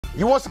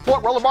You want to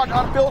support Roland Martin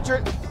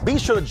Unfiltered? Be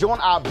sure to join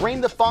our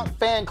Bring the Funk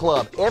fan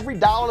club. Every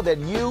dollar that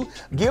you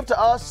give to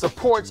us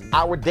supports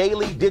our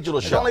daily digital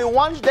show. There's only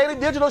one daily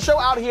digital show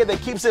out here that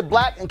keeps it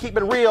black and keep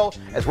it real.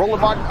 It's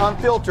Roland Martin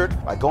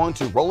Unfiltered. By going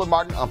to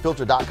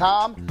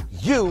RolandMartinUnfiltered.com,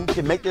 you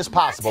can make this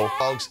possible,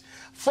 folks.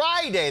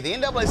 Friday, the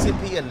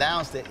NAACP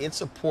announced that its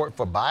support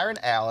for Byron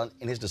Allen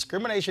in his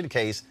discrimination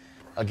case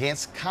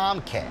against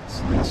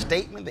Comcast. A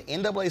statement the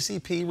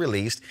NAACP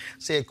released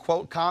said,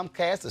 quote,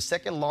 Comcast, the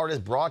second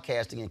largest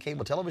broadcasting and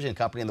cable television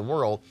company in the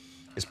world,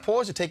 is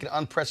poised to take an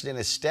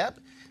unprecedented step.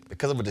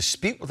 Because of a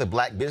dispute with a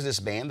black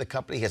businessman, the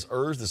company has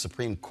urged the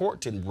Supreme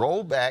Court to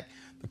roll back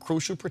the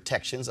crucial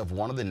protections of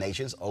one of the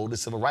nation's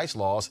oldest civil rights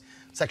laws,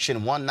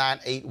 Section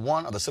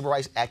 1981 of the Civil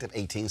Rights Act of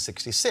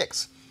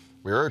 1866.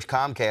 We urge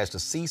Comcast to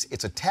cease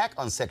its attack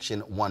on Section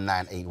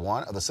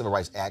 1981 of the Civil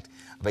Rights Act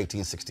of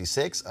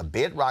 1866, a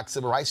bedrock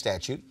civil rights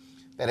statute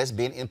that has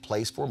been in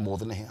place for more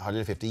than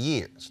 150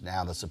 years.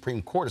 Now, the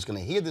Supreme Court is going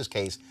to hear this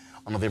case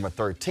on November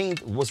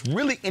 13th. What's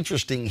really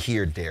interesting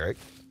here, Derek,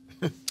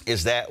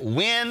 is that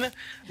when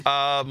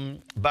Byron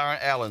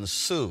Allen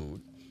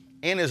sued,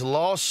 in his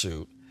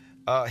lawsuit,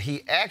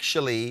 he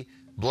actually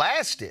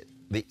blasted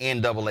the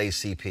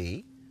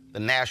NAACP, the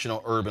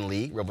National Urban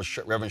League,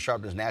 Reverend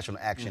Sharpton's National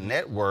Action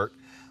Network,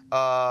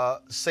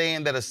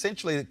 saying that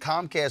essentially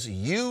Comcast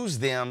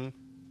used them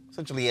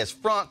essentially as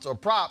fronts or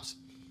props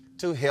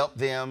to help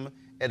them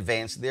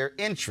advance their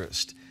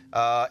interest.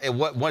 And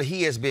what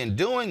he has been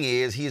doing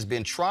is he has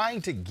been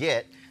trying to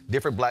get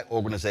different black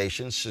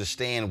organizations to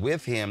stand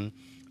with him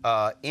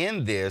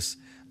in this.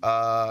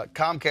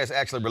 Comcast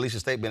actually released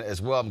a statement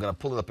as well. I'm going to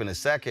pull it up in a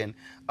second.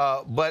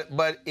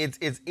 But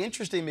it's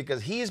interesting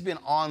because he's been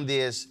on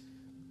this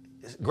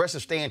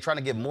aggressive stand trying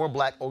to get more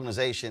black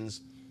organizations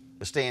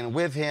to stand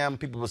with him.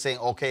 People were saying,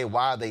 okay,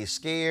 why are they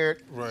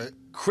scared? Right.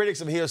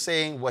 Critics of his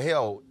saying, well,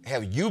 hell,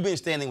 have you been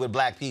standing with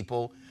black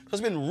people? So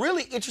it's been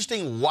really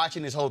interesting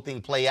watching this whole thing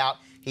play out.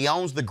 He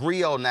owns the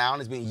griot now and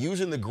has been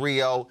using the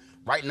griot,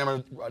 writing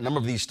a number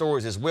of these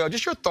stories as well.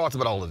 Just your thoughts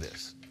about all of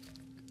this.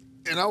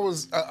 And I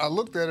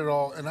looked at it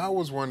all and I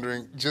was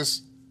wondering,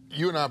 just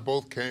you and I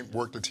both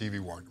worked at TV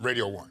One,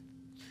 Radio One.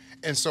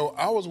 And so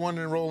I was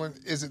wondering, Roland,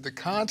 is it the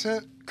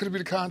content? Could it be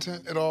the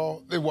content at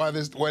all? Why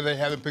they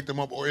haven't picked them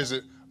up, or is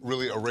it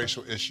really a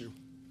racial issue?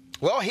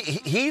 Well,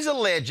 he's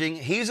alleging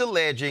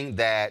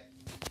that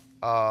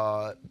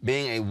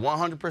being a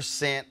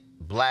 100%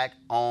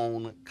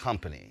 black-owned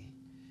company,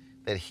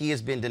 that he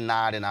has been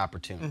denied an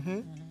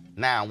opportunity.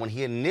 Now, when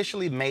he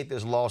initially made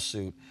this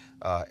lawsuit,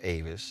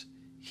 Avis,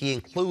 he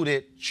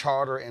included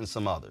Charter and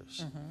some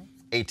others,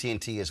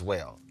 AT&T as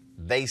well.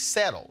 They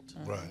settled.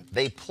 Right.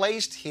 They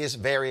placed his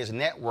various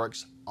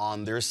networks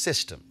on their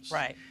systems.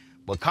 Right.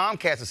 What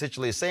Comcast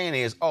essentially is saying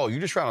is, oh,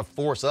 you're just trying to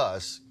force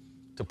us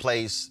to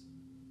place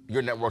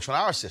your networks on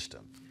our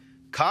system.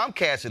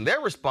 Comcast, in their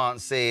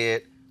response,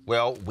 said,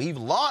 well, we've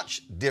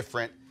launched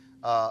different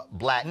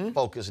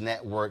black-focused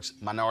networks,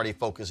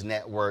 minority-focused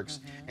networks,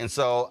 and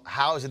so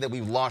how is it that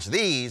we've launched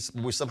these,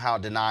 but we're somehow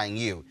denying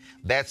you?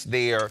 That's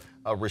their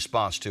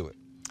response to it.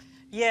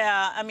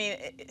 Yeah, I mean,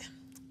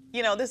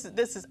 you know,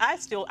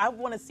 I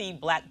want to see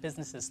black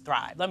businesses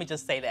thrive. Let me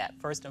just say that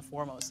first and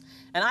foremost.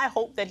 And I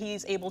hope that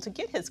he's able to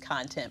get his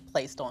content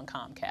placed on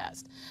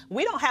Comcast.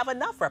 We don't have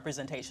enough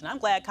representation. I'm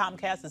glad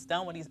Comcast has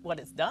done what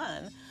it's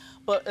done.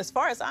 But as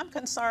far as I'm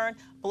concerned,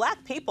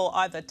 black people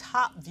are the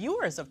top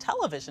viewers of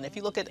television. If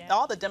you look at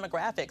all the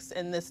demographics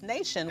in this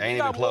nation, we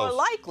are more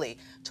likely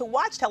to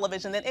watch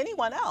television than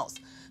anyone else.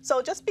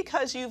 So just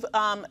because you've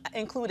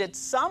included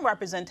some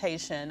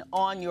representation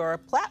on your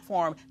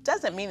platform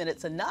doesn't mean that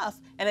it's enough,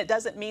 and it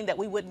doesn't mean that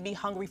we wouldn't be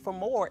hungry for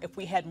more if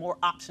we had more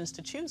options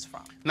to choose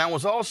from. Now,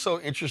 what's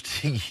also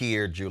interesting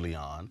here,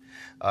 Julian,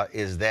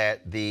 is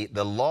that the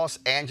Los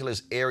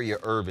Angeles Area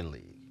Urban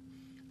League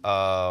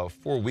 4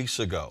 weeks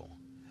ago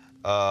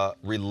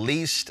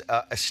released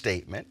a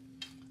statement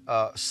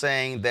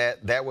saying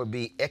that there would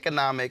be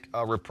economic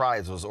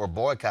reprisals or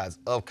boycotts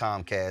of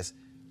Comcast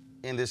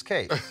in this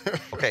case.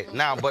 Okay,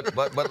 now, but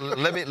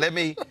let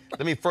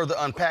me further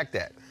unpack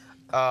that.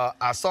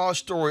 I saw a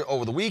story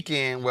over the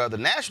weekend where the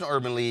National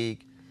Urban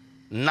League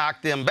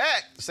knocked them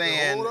back,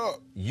 saying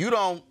you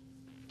don't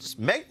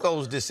make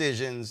those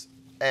decisions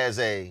as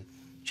a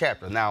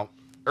chapter. Now,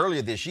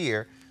 earlier this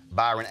year,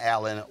 Byron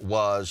Allen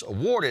was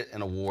awarded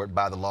an award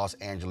by the Los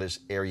Angeles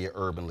Area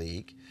Urban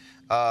League.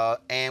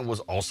 And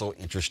was also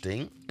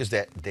interesting is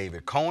that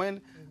David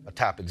Cohen, a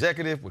top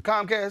executive with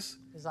Comcast,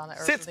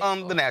 sits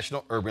on the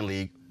National Urban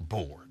League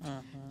board.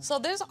 So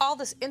there's all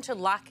this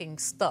interlocking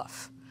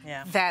stuff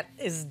that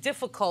is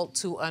difficult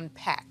to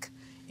unpack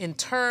in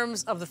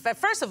terms of the fact,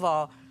 first of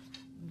all,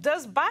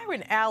 does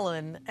Byron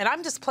Allen, and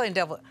I'm just playing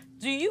devil,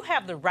 do you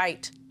have the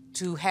right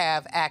to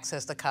have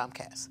access to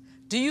Comcast?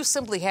 Do you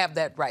simply have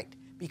that right?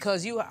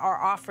 Because you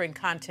are offering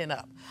content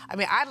up. I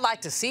mean, I'd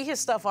like to see his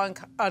stuff on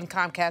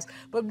Comcast,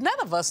 but none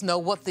of us know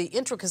what the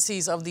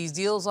intricacies of these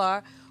deals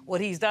are,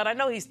 what he's done. I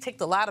know he's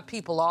ticked a lot of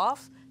people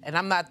off, and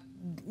I'm not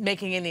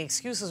making any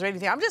excuses or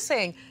anything. I'm just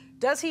saying,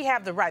 Does he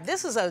have the right?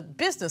 This is a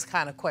business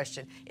kind of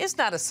question. It's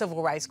not a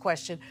civil rights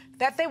question.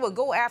 That they would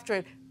go after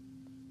it.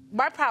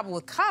 My problem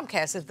with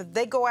Comcast is that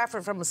they go after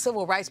it from a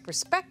civil rights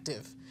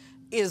perspective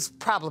is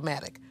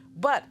problematic.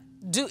 But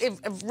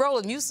if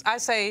Roland, you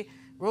say,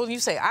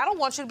 I don't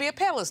want you to be a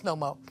panelist no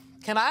more.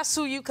 Can I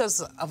sue you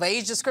because of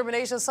age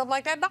discrimination or something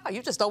like that? No,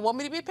 you just don't want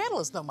me to be a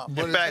panelist no more.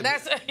 But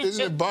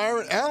isn't it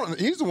Byron Allen?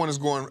 He's the one that's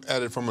going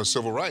at it from a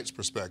civil rights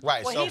perspective.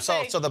 Right. Well,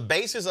 so the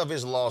basis of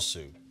his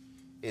lawsuit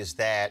is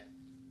that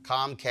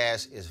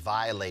Comcast is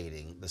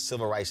violating the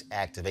Civil Rights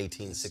Act of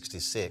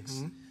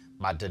 1866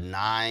 by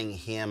denying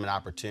him an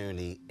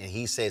opportunity, and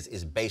he says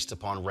it's based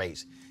upon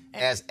race.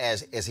 As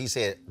he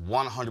said,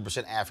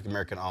 100% African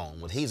American owned.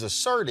 Well, he's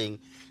asserting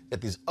that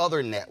these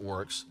other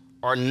networks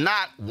are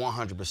not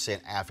 100%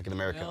 African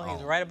American owned.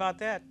 He's right about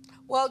that.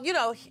 Well, you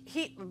know,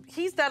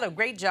 he's done a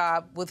great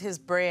job with his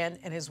brand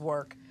and his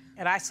work,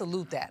 and I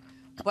salute that.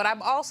 But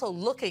I'm also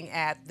looking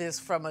at this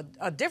from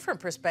a different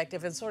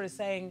perspective and sort of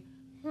saying,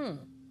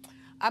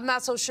 I'm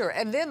not so sure.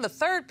 And then the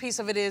third piece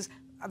of it is,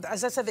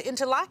 as I said, the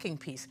interlocking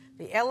piece.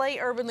 The LA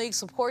Urban League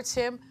supports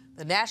him.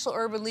 The National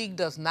Urban League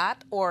does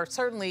not, or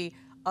certainly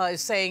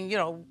is saying, you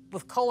know,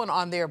 with Cohen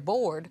on their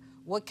board,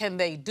 what can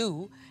they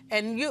do?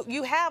 And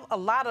you have a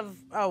lot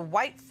of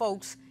white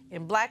folks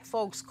in black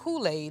folks'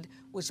 Kool-Aid,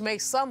 which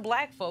makes some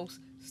black folks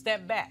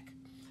step back.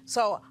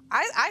 So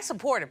I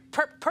support him.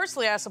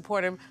 Personally, I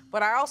support him,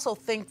 but I also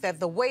think that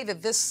the way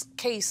that this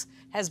case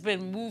has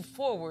been moved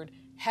forward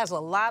has a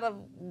lot of,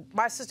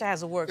 my sister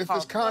has a word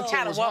called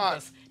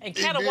catawampus. And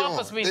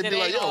catawampus means it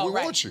ain't all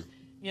right. We want you.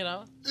 You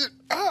know?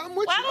 I'm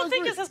with you. I don't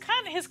think it's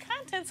his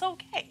content's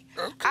okay.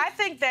 I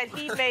think that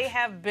he may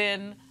have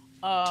been...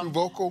 too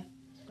vocal?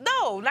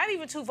 No, not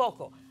even too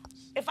vocal.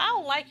 If I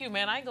don't like you,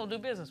 man, I ain't gonna do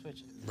business with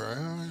you.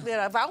 Right. You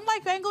know, if I don't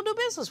like you, I ain't gonna do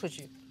business with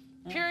you.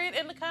 Period,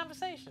 in the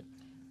conversation.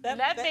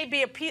 That may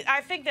be a piece, I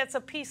think that's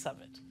a piece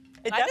of it.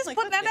 I'm just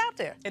putting that out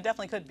there. It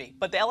definitely could be.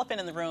 But the elephant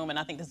in the room, and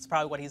I think this is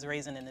probably what he's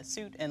raising in his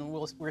suit, and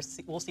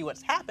we'll see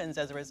what happens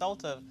as a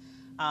result of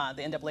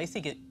the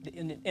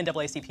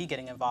NAACP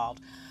getting involved.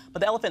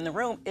 But the elephant in the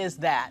room is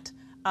that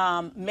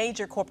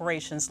major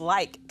corporations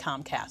like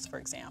Comcast, for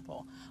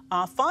example,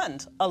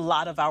 fund a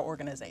lot of our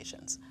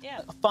organizations,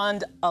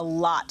 fund a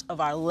lot of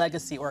our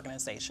legacy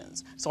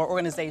organizations. So our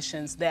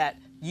organizations that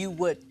you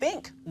would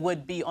think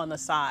would be on the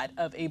side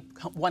of a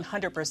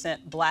 100%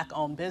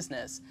 black-owned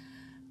business.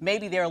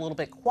 Maybe they're a little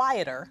bit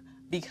quieter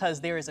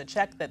because there is a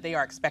check that they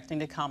are expecting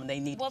to come and they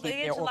need to keep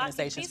their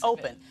organizations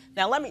open.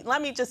 Now,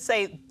 let me just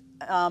say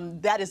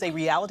that is a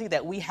reality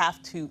that we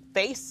have to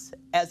face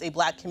as a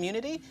black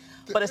community,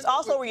 but it's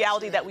also a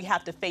reality that we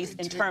have to face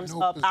in terms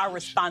of our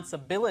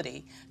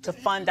responsibility to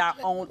fund our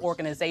own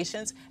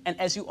organizations and,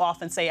 as you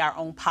often say, our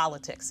own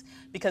politics.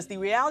 Because the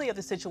reality of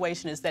the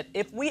situation is that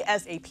if we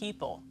as a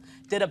people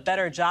did a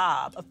better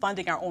job of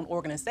funding our own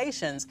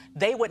organizations,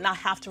 they would not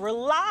have to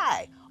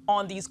rely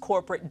on these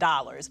corporate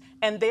dollars,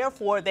 and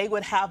therefore they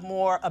would have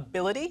more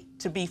ability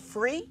to be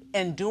free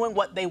in doing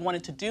what they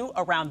wanted to do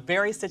around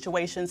various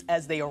situations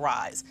as they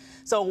arise.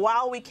 So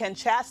while we can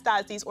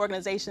chastise these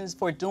organizations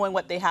for doing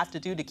what they have to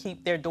do to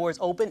keep their doors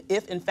open,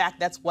 if in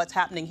fact that's what's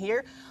happening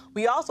here,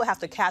 we also have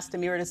to cast a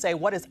mirror to say,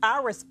 what is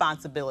our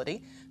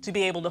responsibility to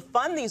be able to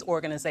fund these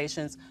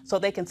organizations so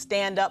they can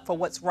stand up for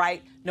what's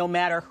right no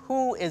matter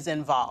who is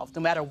involved,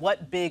 no matter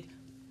what big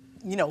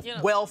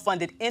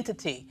well-funded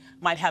entity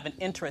might have an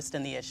interest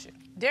in the issue.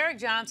 Derek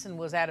Johnson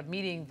was at a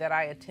meeting that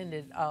I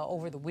attended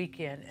over the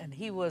weekend, and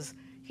he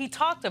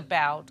talked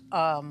about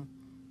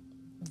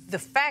the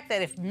fact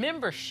that if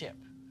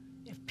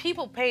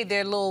people paid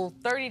their little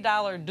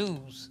 $30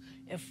 dues,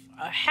 if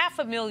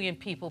 500,000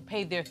 people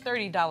paid their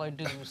 $30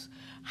 dues,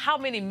 how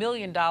many $1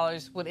 million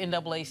would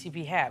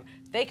NAACP have?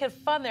 They could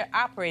fund their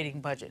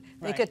operating budget.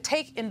 They could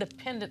take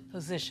independent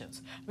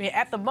positions. I mean,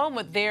 at the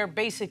moment, they're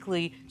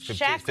basically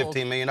shackled.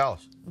 $15 million.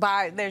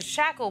 They're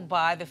shackled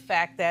by the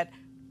fact that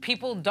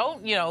people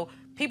don't,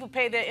 people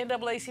pay their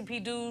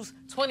NAACP dues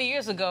 20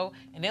 years ago,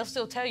 and they'll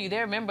still tell you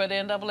they're a member of the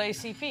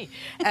NAACP.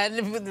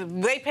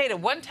 And they paid it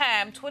one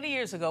time 20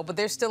 years ago, but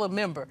they're still a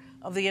member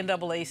of the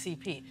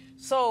NAACP.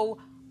 So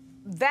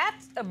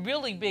that's a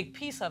really big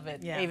piece of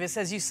it, Avis,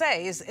 as you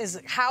say,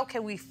 is how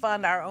can we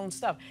fund our own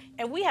stuff?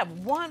 And we have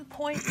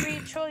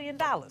 $1.3 trillion.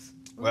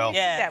 Well,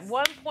 that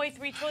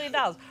 $1.3 trillion.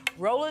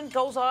 Roland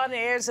goes on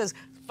there and says,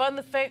 fund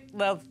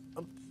the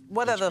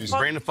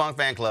Bring the Funk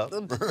Fan Club.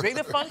 Bring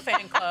the Funk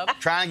Fan Club.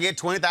 Try and get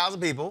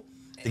 20,000 people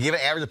to give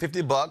an average of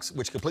 $50,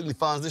 which completely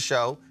funds the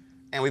show,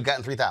 and we've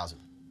gotten 3,000.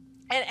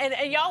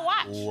 And y'all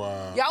watch.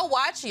 Wow. Y'all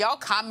watch, y'all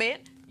comment,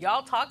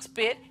 y'all talk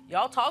spit,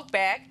 y'all talk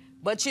back,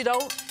 but you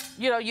don't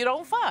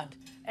fund.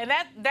 And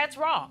that's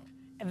wrong.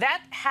 And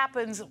that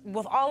happens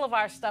with all of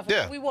our stuff.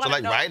 Yeah. We want so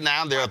like right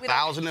now, there are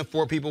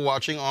 1,004 people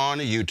watching on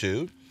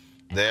YouTube.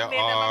 There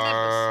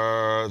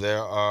are,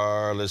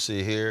 let's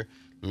see here.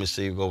 Let me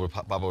see,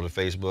 pop over to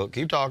Facebook.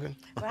 Keep talking.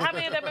 Well, how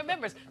many of them are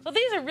members? So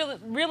these are really,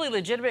 really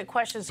legitimate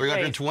questions.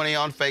 320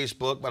 on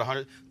Facebook,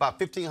 about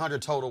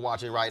 1,500 total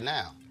watching right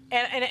now.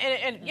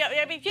 And yeah,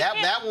 I mean,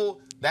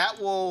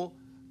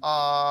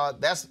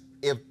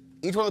 if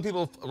each one of the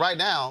people right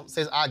now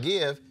says, I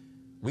give,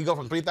 we go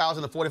from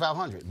 3,000 to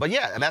 4,500. But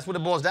yeah, and that's what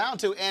it boils down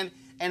to.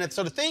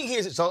 So the thing here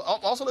is, so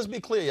also let's be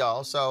clear,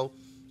 y'all. So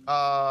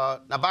now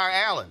Byron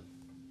Allen,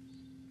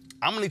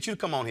 I'm gonna need you to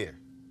come on here.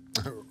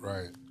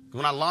 Right.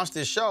 When I launched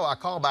this show, I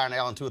called Byron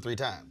Allen 2 or 3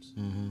 times,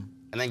 and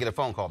then get a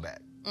phone call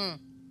back.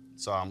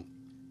 So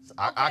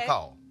I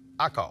call.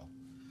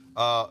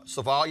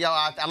 So for all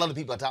y'all, I love the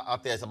people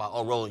out there. It's about,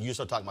 oh, Roland, you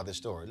still talking about this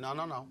story.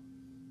 No.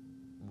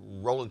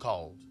 Roland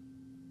called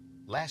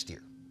last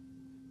year.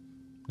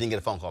 Didn't get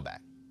a phone call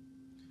back.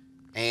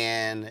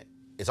 And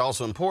it's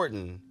also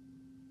important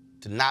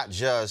to not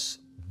just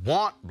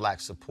want black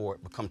support,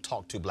 but come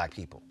talk to black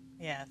people.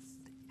 Yes.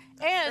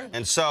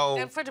 And so,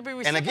 and for it to be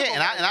and again,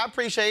 and I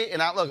appreciate,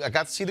 and I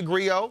got to see the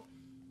griot,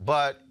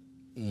 but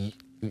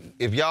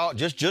if y'all,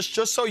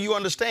 just so you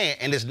understand,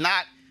 and it's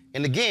not,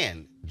 and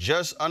again,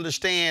 just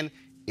understand,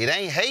 it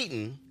ain't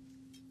hating,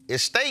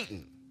 it's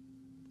stating.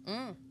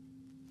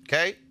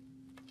 Okay?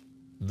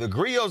 The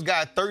griot's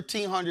got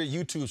 1,300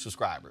 YouTube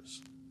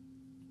subscribers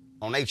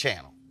on their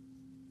channel.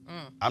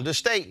 I'm just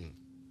stating.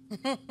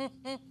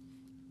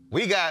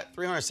 We got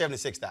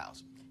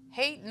 376,000.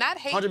 Not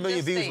hate. 100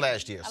 million views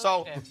last year.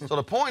 So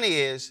the point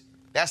is,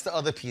 that's the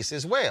other piece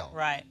as well.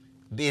 Right.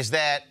 Is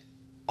that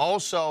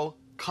also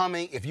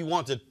coming, if you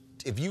want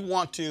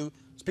to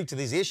speak to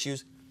these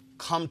issues,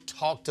 come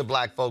talk to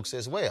black folks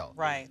as well.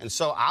 Right. And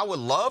so I would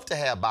love to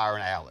have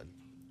Byron Allen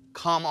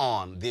come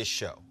on this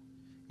show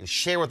and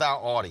share with our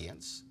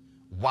audience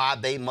why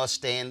they must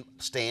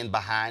stand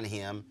behind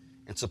him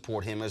and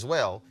support him as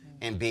well,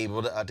 and be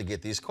able to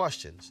get these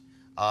questions.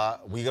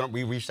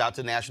 We reached out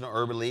to National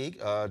Urban League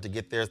to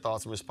get their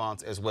thoughts and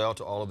response as well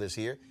to all of this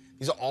here.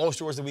 These are all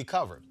stories that we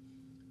covered.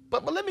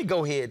 But let me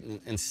go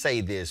ahead and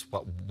say this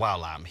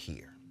while I'm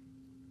here,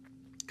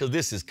 because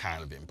this is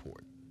kind of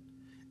important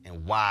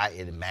and why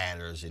it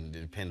matters and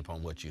depends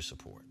upon what you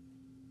support.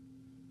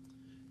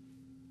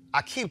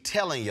 I keep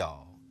telling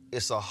y'all,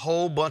 it's a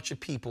whole bunch of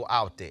people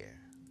out there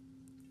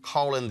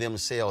calling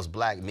themselves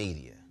black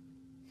media.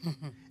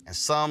 And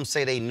some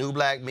say they new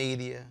black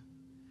media,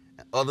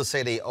 and others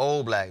say they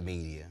old black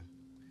media.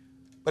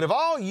 But if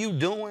all you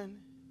doing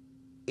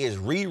is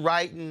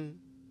rewriting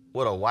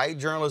what a white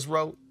journalist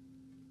wrote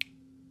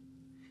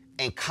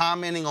and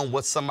commenting on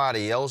what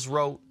somebody else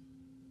wrote,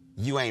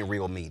 you ain't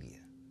real media.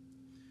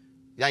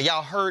 Now,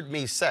 y'all heard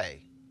me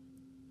say,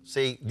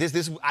 see,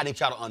 this I need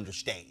y'all to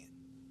understand.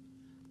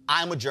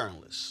 I'm a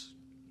journalist.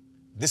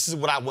 This is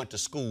what I went to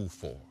school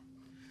for.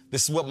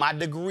 This is what my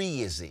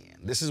degree is in.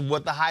 This is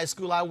what the high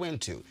school I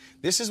went to.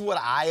 This is what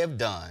I have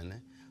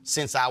done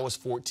since I was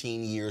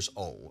 14 years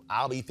old.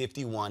 I'll be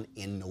 51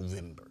 in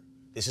November.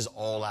 This is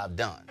all I've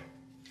done.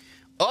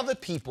 Other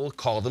people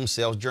call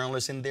themselves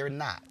journalists, and they're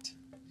not.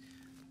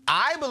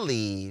 I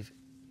believe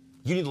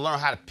you need to learn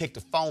how to pick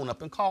the phone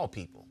up and call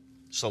people.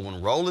 So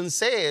when Roland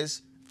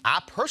says,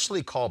 I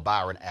personally called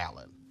Byron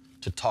Allen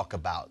to talk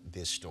about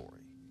this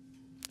story.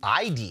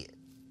 I did.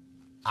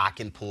 I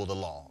can pull the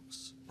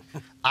logs.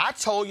 I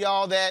told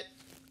y'all that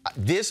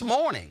this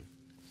morning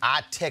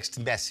I text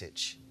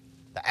message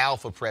the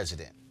Alpha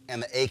president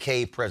and the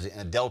AKA president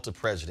and the Delta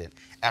president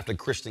after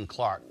Kristen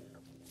Clark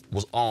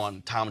was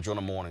on Tom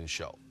Joyner Morning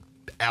Show.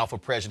 The Alpha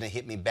president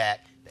hit me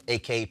back. The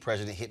AKA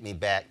president hit me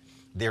back.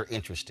 They're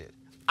interested.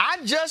 I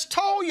just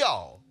told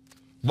y'all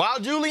while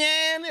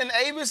Julianne and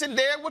Avis and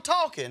Derek were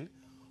talking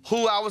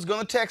who I was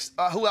going to text.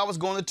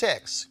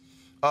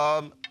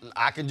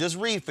 I can just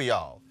read for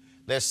y'all.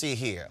 Let's see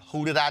here.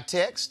 Who did I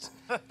text?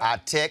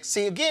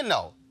 See again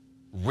though,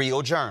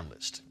 real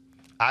journalist.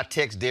 I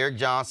text Derek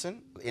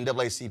Johnson,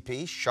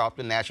 NAACP,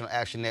 Sharpton National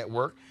Action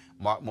Network,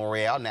 Mark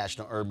Morial,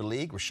 National Urban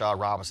League, Rashad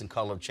Robinson,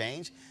 Color of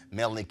Change,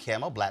 Melanie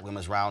Kemmel, Black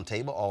Women's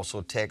Roundtable,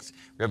 also text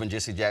Reverend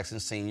Jesse Jackson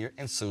Sr.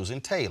 and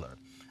Susan Taylor.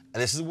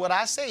 And this is what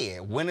I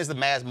said. When is the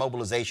mass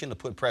mobilization to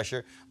put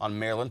pressure on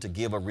Maryland to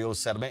give a real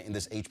settlement in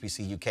this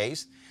HBCU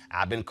case?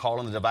 I've been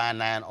calling the Divine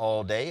Nine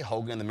all day.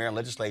 Hogan and the Maryland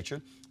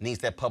legislature needs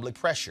that public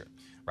pressure.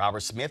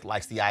 Robert Smith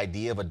likes the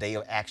idea of a day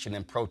of action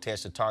and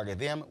protest to target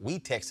them. We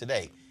text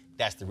today.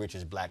 That's the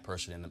richest black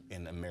person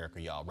in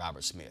America, y'all,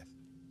 Robert Smith.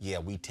 Yeah,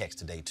 we text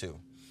today, too.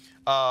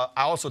 I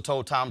also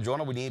told Tom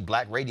Joyner we need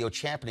black radio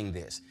championing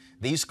this.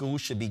 These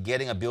schools should be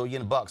getting $1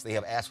 billion. They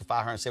have asked for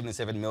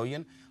 $577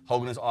 million.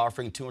 Hogan is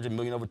offering $200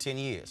 million over 10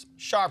 years.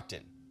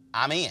 Sharpton,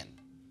 I'm in.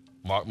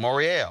 Mark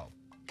Morial,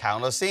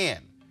 count us in.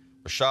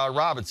 Rashad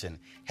Robinson,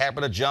 happy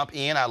to jump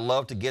in. I'd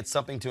love to get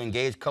something to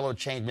engage Color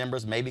Change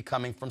members, maybe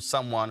coming from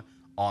someone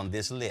on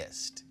this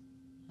list.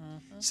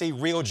 See,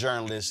 real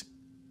journalists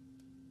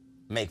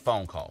make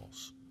phone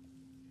calls.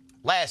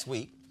 Last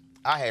week,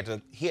 I had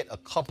to hit a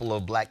couple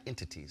of black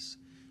entities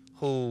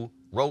who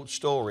wrote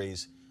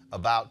stories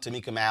about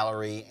Tamika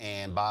Mallory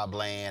and Bob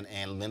Bland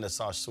and Linda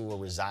Sarsour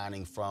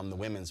resigning from the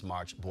Women's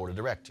March Board of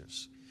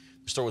Directors.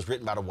 The story was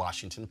written by the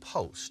Washington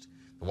Post.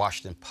 The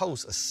Washington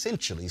Post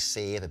essentially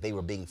said that they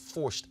were being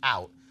forced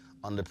out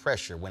under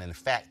pressure when in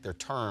fact their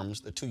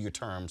terms, the 2-year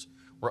terms,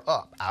 were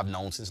up. I've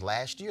known since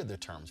last year their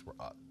terms were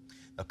up.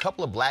 A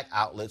couple of black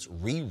outlets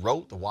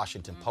rewrote the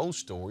Washington Post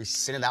story,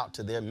 sent it out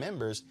to their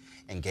members,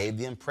 and gave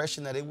the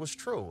impression that it was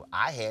true.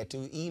 I had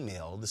to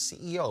email the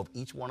CEO of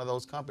each one of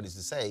those companies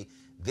to say,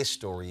 this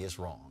story is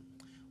wrong.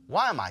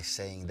 Why am I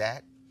saying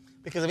that?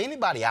 Because if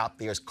anybody out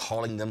there is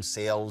calling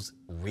themselves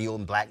real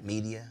black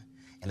media,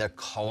 and they're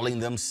calling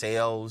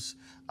themselves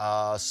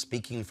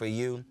speaking for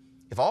you,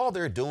 if all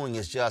they're doing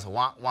is just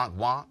wonk, wonk,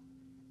 wonk,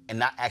 and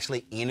not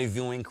actually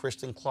interviewing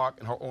Kristen Clark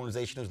and her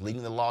organization who's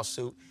leading the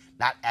lawsuit,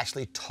 not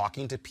actually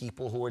talking to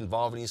people who are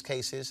involved in these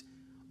cases,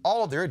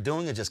 all they're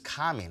doing is just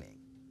commenting.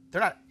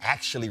 They're not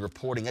actually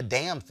reporting a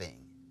damn thing.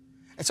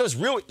 And so it's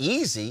real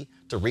easy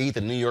to read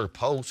the New York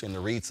Post and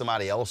to read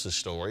somebody else's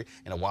story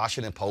in the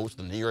Washington Post,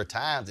 the New York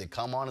Times, and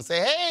come on and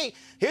say, hey,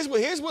 here's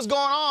what's going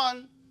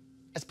on,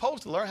 as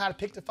opposed to learn how to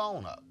pick the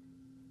phone up.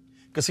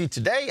 Because see,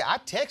 today I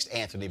text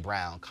Anthony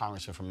Brown,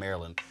 congressman from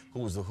Maryland,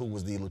 who was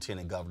the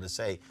lieutenant governor, to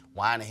say,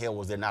 why in the hell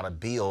was there not a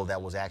bill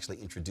that was actually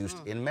introduced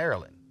in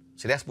Maryland?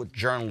 See, that's what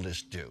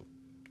journalists do,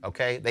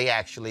 okay? They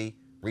actually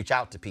reach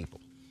out to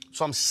people.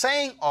 So I'm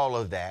saying all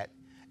of that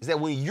is that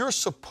when you're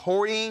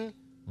supporting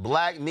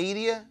black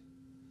media,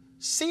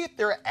 see if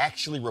they're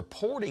actually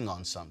reporting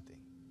on something.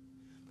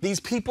 These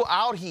people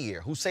out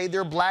here who say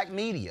they're black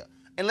media,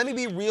 and let me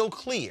be real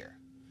clear,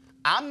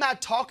 I'm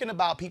not talking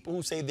about people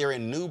who say they're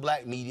in new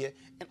black media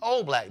and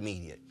old black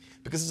media,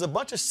 because there's a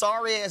bunch of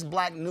sorry-ass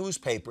black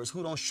newspapers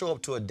who don't show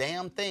up to a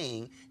damn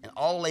thing, and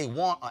all they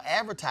want are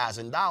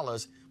advertising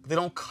dollars, but they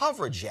don't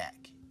cover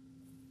jack.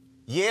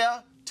 Yeah,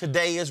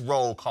 today is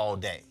roll call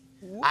day.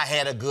 I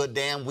had a good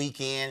damn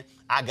weekend,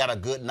 I got a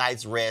good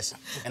night's rest,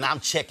 and I'm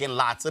checking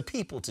lots of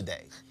people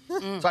today.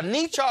 So I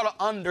need y'all to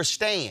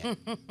understand,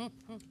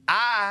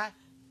 I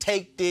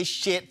take this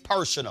shit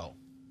personal,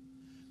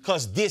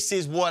 because this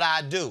is what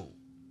I do.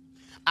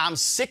 I'm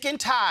sick and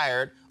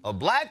tired of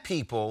black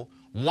people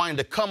wanting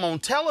to come on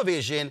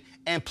television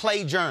and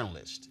play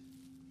journalist.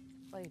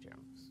 Play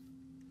journalist.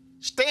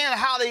 Staying at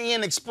Holiday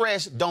Inn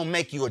Express don't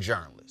make you a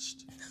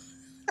journalist,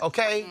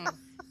 okay?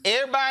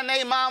 Everybody and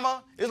their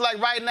mama, it's like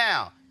right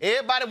now,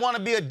 everybody want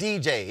to be a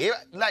DJ.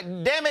 Like,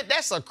 damn it,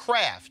 that's a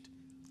craft.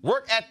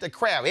 Work at the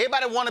craft.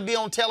 Everybody want to be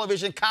on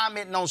television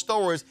commenting on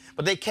stories,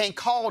 but they can't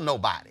call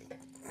nobody.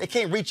 They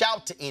can't reach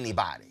out to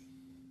anybody.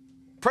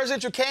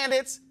 Presidential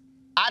candidates,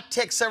 I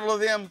text several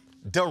of them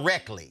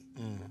directly.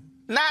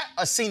 Not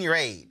a senior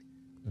aide,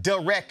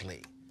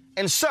 directly.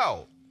 And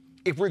so,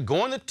 if we're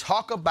going to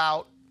talk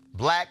about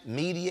black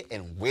media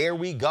and where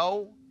we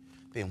go,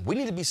 then we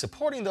need to be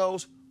supporting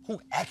those who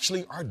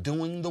actually are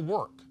doing the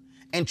work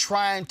and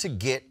trying to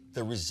get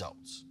the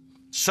results.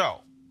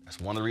 So,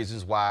 that's one of the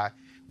reasons why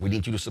we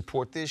need you to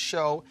support this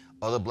show,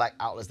 other black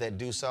outlets that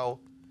do so,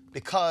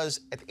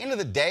 because at the end of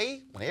the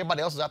day, when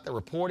everybody else is out there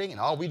reporting and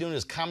all we're doing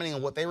is commenting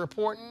on what they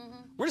report,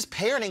 we're just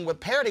parroting what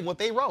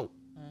they wrote.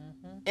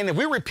 And if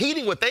we're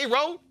repeating what they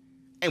wrote,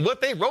 and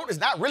what they wrote is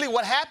not really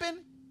what happened,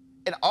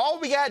 and all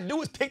we gotta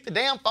do is pick the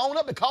damn phone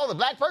up and call the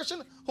black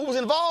person who was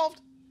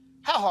involved,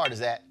 how hard is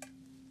that?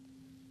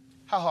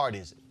 How hard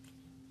is it?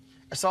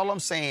 That's all I'm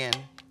saying,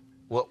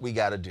 what we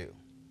gotta do.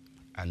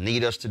 I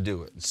need us to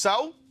do it.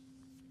 So,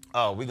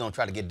 we're gonna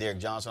try to get Derek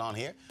Johnson on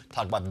here,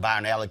 talk about the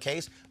Byron Allen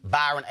case.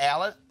 Byron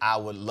Allen, I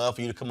would love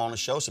for you to come on the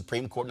show.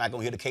 Supreme Court not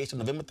gonna hear the case on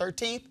November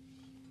 13th.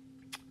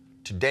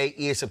 Today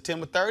is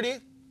September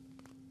 30th.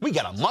 We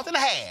got a month and a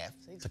half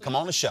to come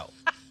on the show.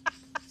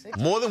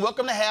 More than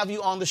welcome to have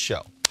you on the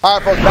show. All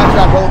right, folks, back to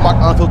our Roland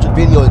Martin Unfiltered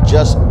video in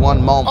just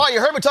one moment. All right, you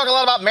heard me talk a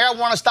lot about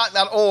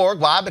marijuanastock.org.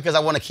 Why? Because I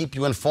want to keep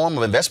you informed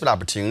of investment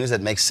opportunities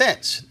that make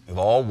sense. We've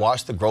all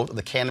watched the growth of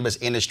the cannabis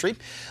industry.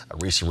 A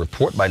recent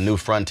report by New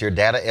Frontier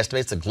Data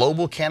estimates the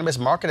global cannabis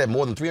market at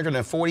more than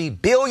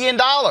 $340 billion.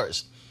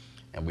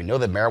 And we know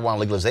that marijuana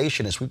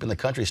legalization is sweeping the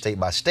country state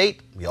by state.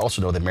 We also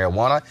know that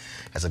marijuana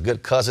has a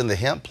good cousin, the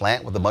hemp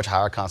plant, with a much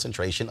higher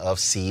concentration of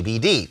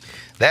CBD.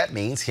 That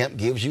means hemp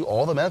gives you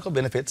all the medical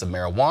benefits of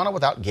marijuana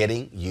without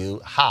getting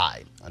you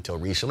high. Until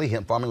recently,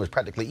 hemp farming was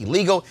practically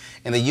illegal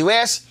in the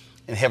U.S.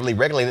 and heavily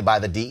regulated by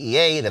the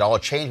DEA. That all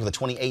changed with the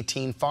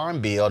 2018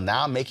 Farm Bill,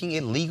 now making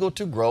it legal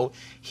to grow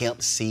hemp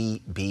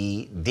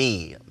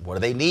CBD. What do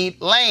they need?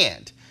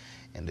 Land.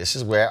 And this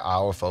is where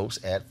our folks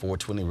at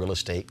 420 Real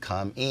Estate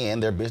come in.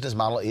 Their business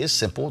model is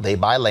simple. They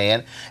buy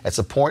land that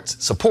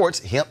supports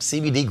hemp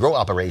CBD grow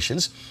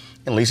operations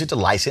and lease it to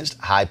licensed,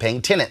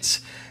 high-paying tenants.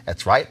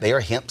 That's right, they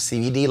are hemp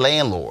CBD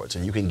landlords,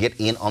 and you can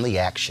get in on the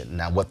action.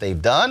 Now, what they've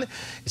done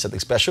is something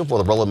special for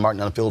the Roland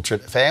Martin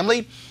Unfiltered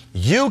family.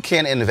 You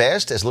can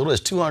invest as little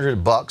as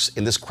 $200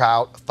 in this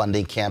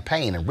crowdfunding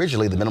campaign.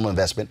 Originally, the minimum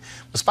investment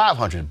was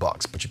 $500,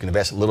 but you can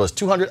invest as little as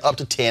 $200 up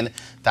to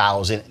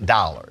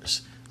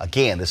 $10,000.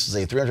 Again, this is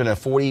a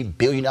 $340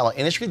 billion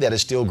industry that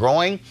is still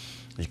growing.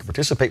 You can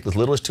participate with as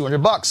little as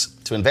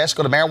 $200. To invest,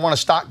 go to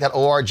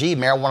marijuanastock.org,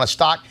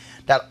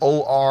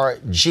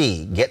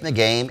 marijuanastock.org. Get in the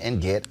game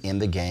and get in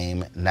the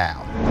game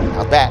now.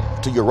 Now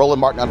back to your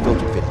Roland Martin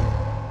Unfiltered video.